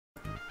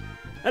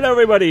Hello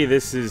everybody,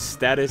 this is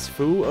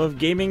Statusfooo of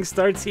Gaming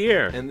Starts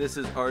Here. And this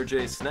is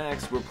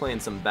RJSnax. We're playing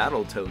some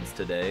Battletoads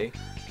today.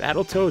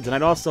 Battletoads, and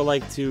I'd also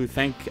like to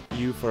thank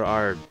you for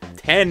our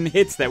 10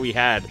 hits that we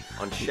had.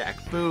 On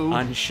Shaq-Fu.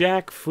 On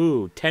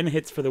Shaq-Fu, 10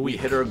 hits for the week.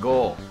 We hit our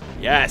goal.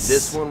 Yes.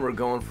 This one we're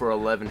going for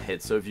 11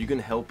 hits, so if you can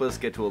help us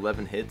get to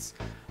 11 hits,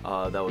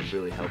 that would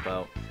really help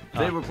out.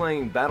 Today we're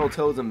playing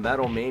Battletoads and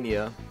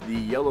Battlemania. The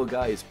yellow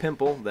guy is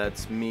Pimple,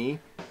 that's me.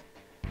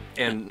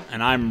 And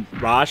I'm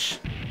Rosh.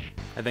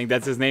 I think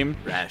that's his name.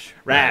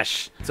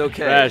 Rash. It's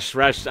okay. Rash.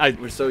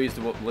 We're so used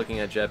to looking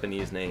at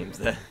Japanese names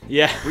that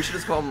yeah. We should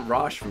just call him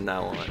Rosh from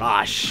now on.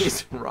 Rosh.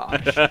 He's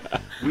Rosh.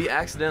 We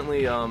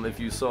accidentally, if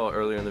you saw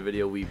earlier in the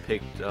video, we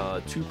picked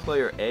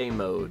two-player A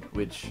mode,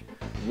 which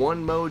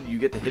one mode you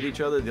get to hit each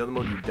other, the other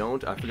mode you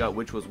don't. I forgot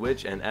which was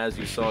which, and as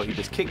you saw, he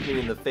just kicked me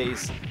in the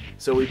face.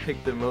 So we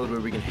picked the mode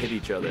where we can hit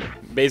each other.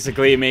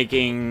 Basically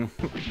making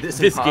this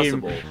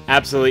game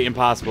absolutely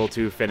impossible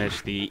to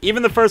finish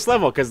even the first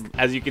level, because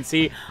as you can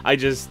see, I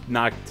just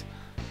knocked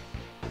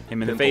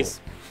him in the face.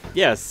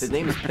 Yes. His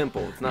name is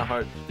Pimple. It's not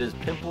hard. There's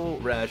Pimple,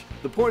 Rash.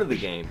 The point of the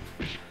game,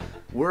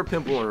 we're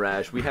Pimple and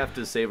Rash. We have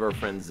to save our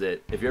friend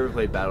Zit. If you ever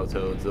played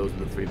Battletoads, those are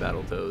the three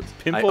Battletoads.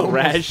 Pimple,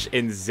 Rash,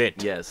 and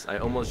Zit. Yes, I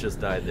almost just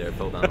died there.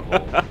 Fell down a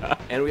hole.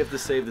 And we have to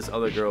save this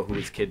other girl who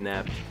was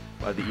kidnapped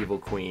by the evil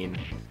queen.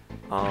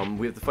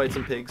 We have to fight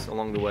some pigs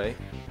along the way.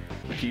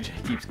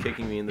 PJ keeps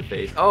kicking me in the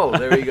face. Oh,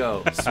 there we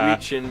go. Sweet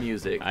chin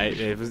music.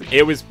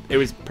 It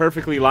was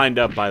perfectly lined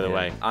up, by the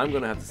way. I'm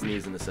gonna have to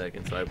sneeze in a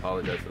second, so I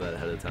apologize for that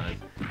ahead of time.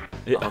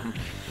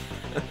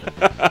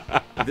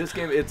 This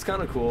game, it's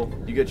kind of cool.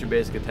 You get your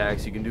basic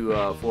attacks. You can do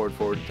a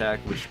forward attack,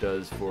 which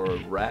does for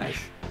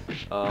Rash.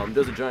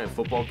 Does a giant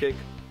football kick.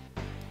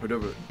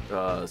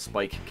 Or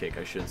spike kick,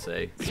 I should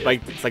say.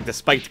 Spiked. It's like the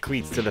spiked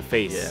cleats to the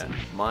face. Yeah.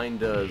 Mine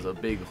does a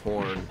big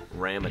horn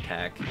ram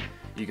attack.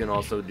 You can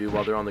also do,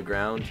 while they're on the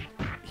ground,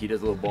 he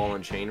does a little ball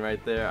and chain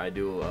right there. I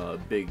do a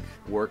big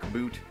work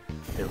boot.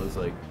 It looks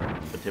like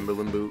a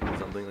Timberland boot or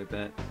something like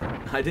that.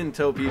 I didn't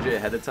tell PJ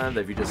ahead of time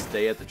that if you just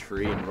stay at the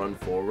tree and run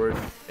forward,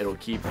 it'll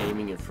keep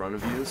aiming in front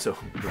of you, so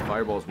the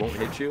fireballs won't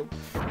hit you.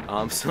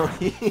 So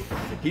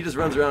he just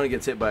runs around and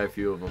gets hit by a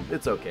few of them.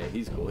 It's okay.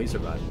 He's cool. He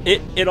survived.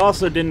 It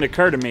also didn't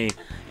occur to me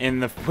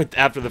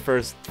after the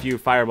first few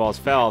fireballs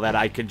fell that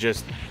I could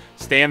just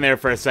stand there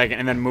for a second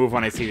and then move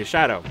when I see the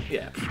shadow.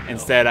 Yeah.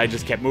 Instead, I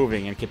just kept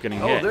moving and kept getting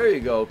hit. Oh, there you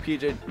go.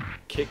 PJ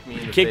kicked me in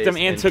the face. Kicked him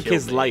and took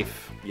his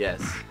life.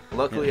 Yes.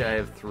 Luckily, I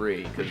have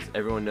 3, because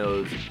everyone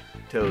knows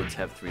toads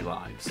have 3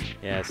 lives.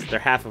 Yes, they're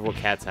half of what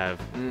cats have.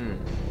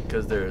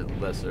 Because they're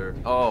lesser.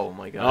 Oh,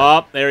 my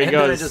God. Oh, there he goes.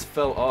 And then I just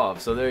fell off.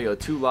 So there you go.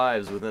 2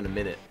 lives within a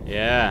minute.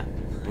 Yeah.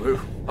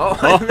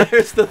 Oh, and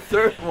there's the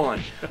 3rd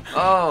one.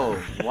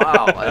 Oh,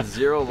 wow. I have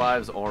 0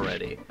 lives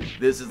already.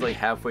 This is like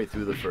halfway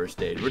through the first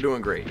stage. We're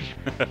doing great.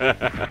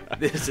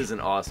 This is an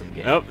awesome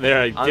game. Oh,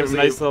 there. Give him a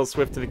nice little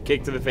swift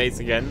kick to the face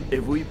again.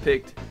 If we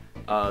picked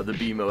the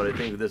B mode, I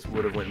think this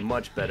would have went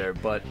much better.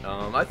 But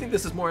I think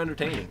this is more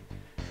entertaining.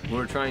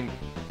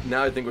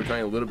 Now I think we're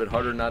trying a little bit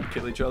harder not to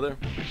kill each other.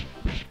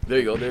 There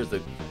you go. There's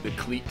the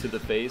cleat to the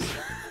face.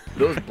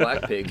 Those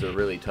black pigs are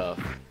really tough.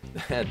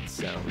 That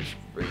sounds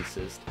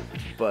racist,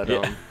 but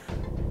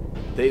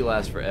they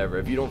last forever.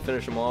 If you don't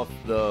finish them off,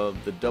 the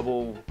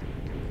double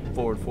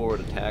forward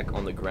attack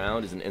on the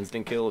ground is an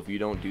instant kill. If you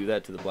don't do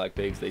that to the black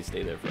pigs, they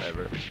stay there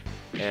forever.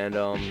 And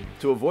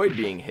to avoid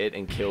being hit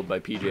and killed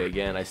by PJ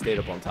again, I stayed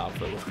up on top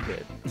for a little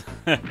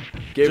bit.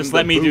 Just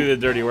let me do the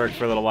dirty work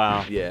for a little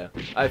while. Yeah,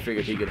 I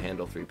figured he could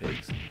handle 3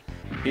 pigs.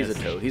 He's a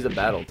toad. He's a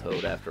battle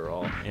toad after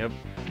all. Yep.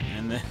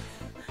 And then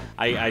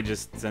I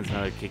just sense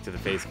another kick to the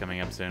face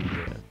coming up soon.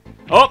 Yeah.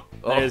 Oh!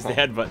 There's the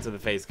headbutt to the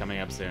face coming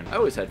up soon. I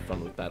always had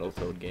fun with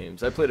Battletoad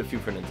games. I played a few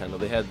for Nintendo.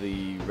 They had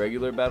the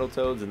regular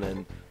Battletoads and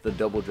then the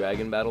Double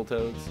Dragon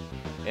Battletoads.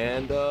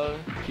 And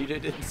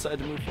PJ did decide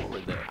to move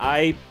forward there.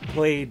 I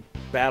played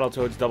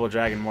Battletoads Double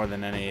Dragon more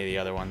than any of the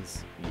other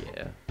ones.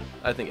 Yeah,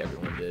 I think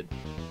everyone did.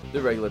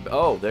 The regular...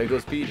 Oh, there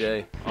goes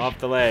PJ. Off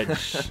the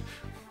ledge.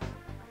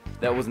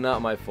 That was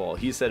not my fault.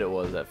 He said it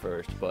was at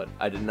first, but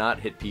I did not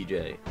hit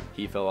PJ.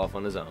 He fell off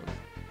on his own.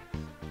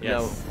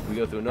 Yes. Now, we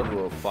go through another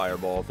little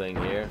fireball thing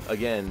here.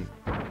 Again,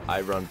 I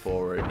run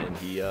forward, and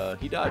he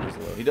dodges a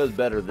little. He does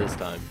better this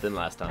time than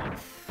last time.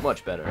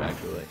 Much better,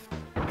 actually.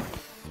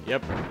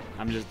 Yep.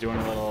 I'm just doing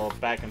a little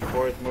back and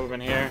forth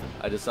moving here.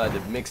 I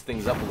decided to mix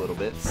things up a little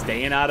bit.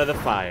 Staying out of the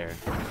fire.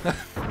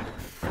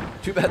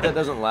 Too bad that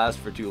doesn't last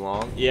for too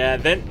long. Yeah,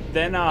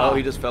 then Oh,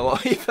 he just fell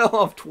off. He fell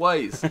off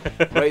twice.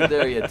 Right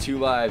there, he had 2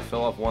 lives,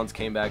 fell off once,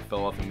 came back,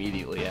 fell off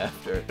immediately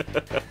after.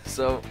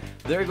 So,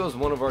 there goes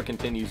one of our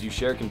continues. You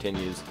share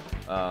continues.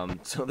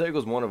 So there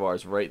goes one of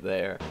ours right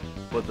there.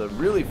 But the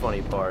really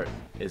funny part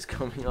is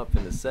coming up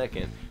in a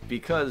second,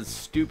 because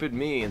stupid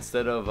me,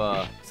 instead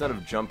of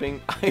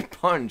jumping, I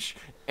punch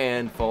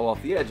and fall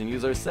off the edge and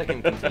use our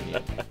second continue.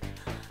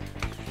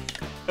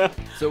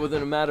 So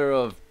within a matter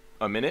of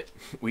a minute,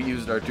 we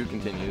used our 2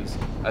 continues.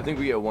 I think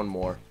we get 1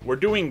 more. We're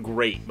doing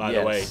great, by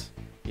the way.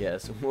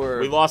 Yes,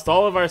 we lost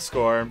all of our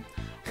score.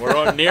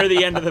 We're near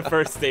the end of the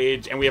first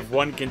stage, and we have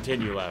one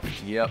continue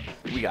left. Yep,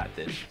 we got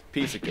this.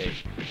 Piece of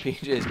cake.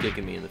 PJ's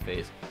kicking me in the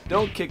face.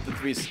 Don't kick the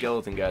 3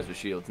 skeleton guys with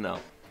shields. No,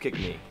 kick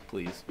me,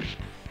 please.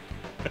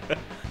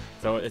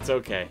 So it's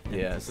okay.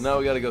 Yeah, so now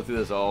we gotta go through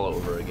this all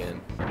over again.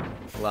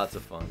 Lots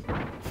of fun.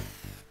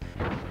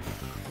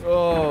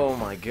 Oh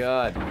my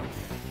god.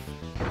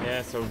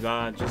 Yeah, so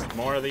just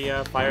more of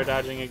the fire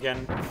dodging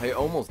again. I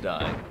almost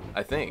died,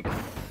 I think.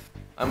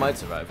 I might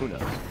survive, who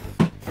knows.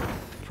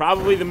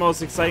 Probably the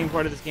most exciting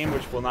part of this game,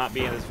 which will not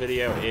be in this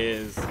video,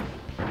 is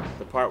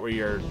the part where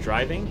you're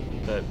driving.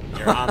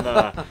 You're on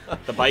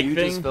the bike you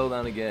thing. You just fell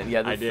down again.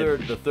 Yeah,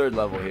 the third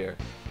level here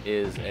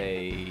is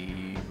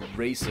a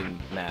racing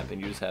map,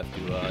 and you just have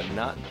to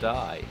not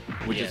die,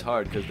 which is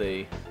hard because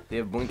they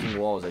have blinking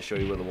walls. I show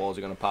you where the walls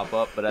are going to pop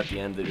up, but at the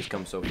end they just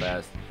come so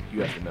fast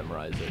you have to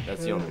memorize it.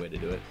 That's the only way to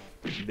do it.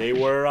 They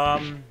were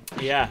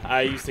yeah,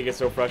 I used to get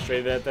so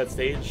frustrated at that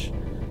stage.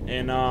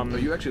 And Oh,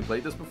 you actually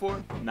played this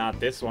before? Not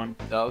this one.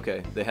 Oh,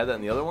 okay. They had that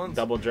in the other ones?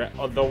 The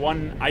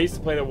one I used to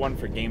play, the one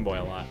for Game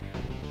Boy a lot.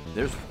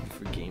 There's one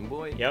for Game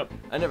Boy? Yep.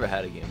 I never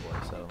had a Game Boy,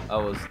 so I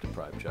was a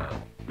deprived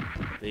child.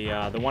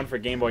 The one for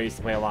Game Boy I used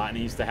to play a lot, and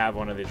it used to have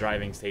one of the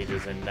driving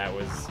stages, and that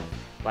was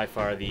by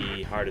far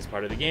the hardest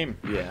part of the game.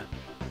 Yeah.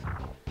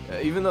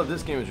 Even though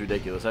this game is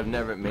ridiculous, I've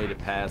never made it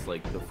past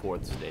like the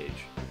 4th stage.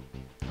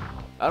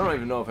 I don't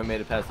even know if I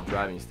made it past the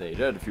driving stage.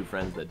 I had a few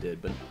friends that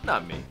did, but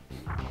not me.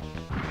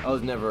 I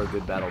was never a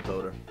good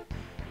Battletoader.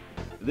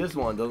 This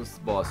one, this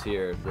boss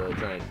here, the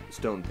giant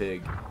stone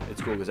pig,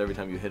 it's cool because every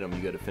time you hit him, you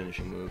get a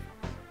finishing move.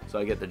 So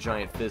I get the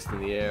giant fist in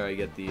the air, I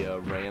get the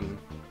ram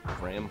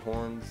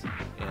horns,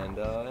 and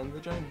the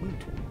giant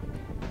boot.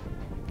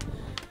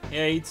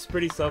 Yeah, it's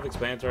pretty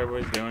self-explanatory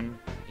what he's doing.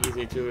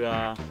 Easy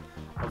to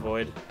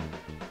avoid.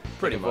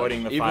 Pretty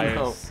avoiding much. The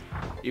fires.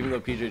 Even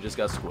though PJ just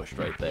got squished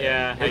right there.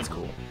 Yeah, it's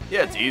cool.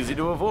 Yeah, it's easy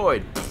to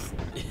avoid.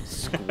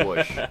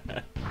 Squish.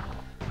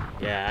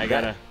 Yeah, I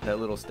gotta. That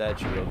little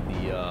statue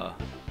of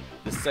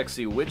the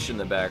sexy witch in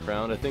the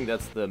background. I think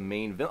that's the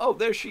main villain. Oh,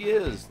 there she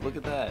is. Look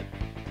at that.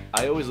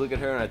 I always look at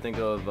her and I think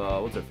of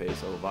what's her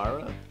face,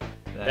 Elvira.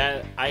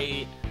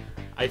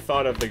 I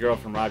thought of the girl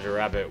from Roger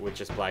Rabbit with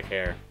just black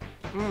hair.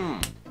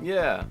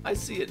 Yeah, I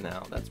see it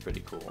now. That's pretty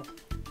cool.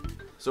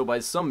 So by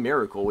some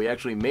miracle, we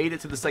actually made it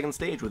to the 2nd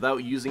stage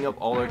without using up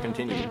all our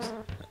continues.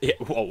 Yeah,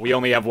 well, we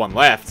only have one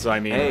left, so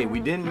I mean... Hey, we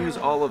didn't use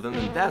all of them,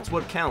 and that's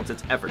what counts.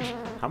 It's effort.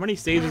 How many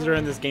stages are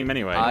in this game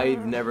anyway?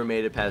 I've never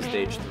made it past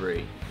stage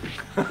 3.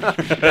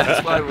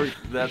 that's why we're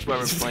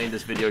playing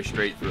this video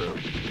straight through,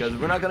 because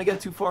we're not gonna get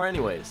too far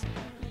anyways.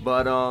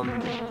 But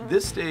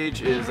this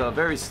stage is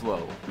very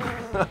slow,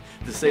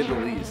 to say the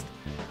least.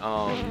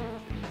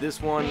 This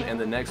one and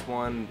the next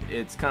one,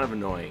 it's kind of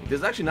annoying.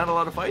 There's actually not a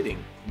lot of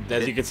fighting.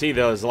 As you can see,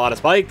 there's a lot of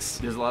spikes.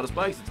 There's a lot of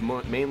spikes. It's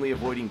mainly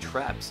avoiding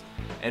traps.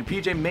 And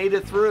PJ made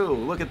it through.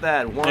 Look at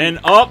that. And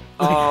up!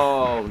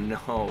 Oh,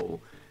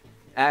 no.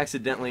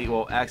 Accidentally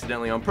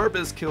on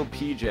purpose, killed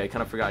PJ. I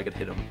kind of forgot I could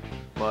hit him.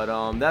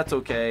 But that's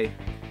okay.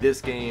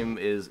 This game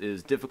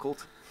is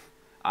difficult.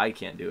 I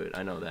can't do it.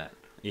 I know that.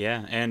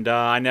 Yeah, and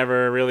I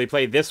never really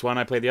played this one.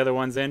 I played the other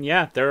ones, and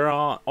yeah, they're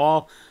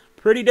all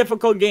pretty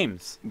difficult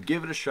games.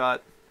 Give it a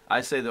shot. I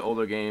say the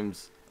older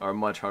games are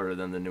much harder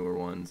than the newer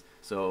ones.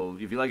 So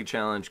if you like a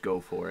challenge, go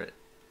for it.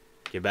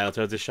 Give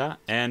Battletoads a shot.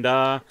 And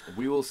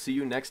we will see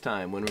you next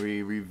time when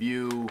we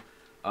review,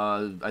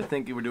 I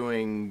think we're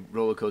doing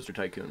Roller Coaster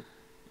Tycoon.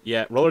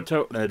 Yeah, Roller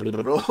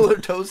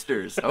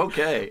Toasters.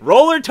 Okay.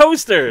 Roller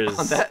Toasters.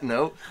 On that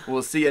note,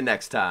 we'll see you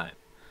next time.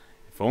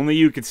 If only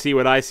you could see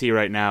what I see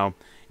right now,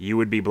 you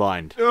would be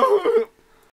blind.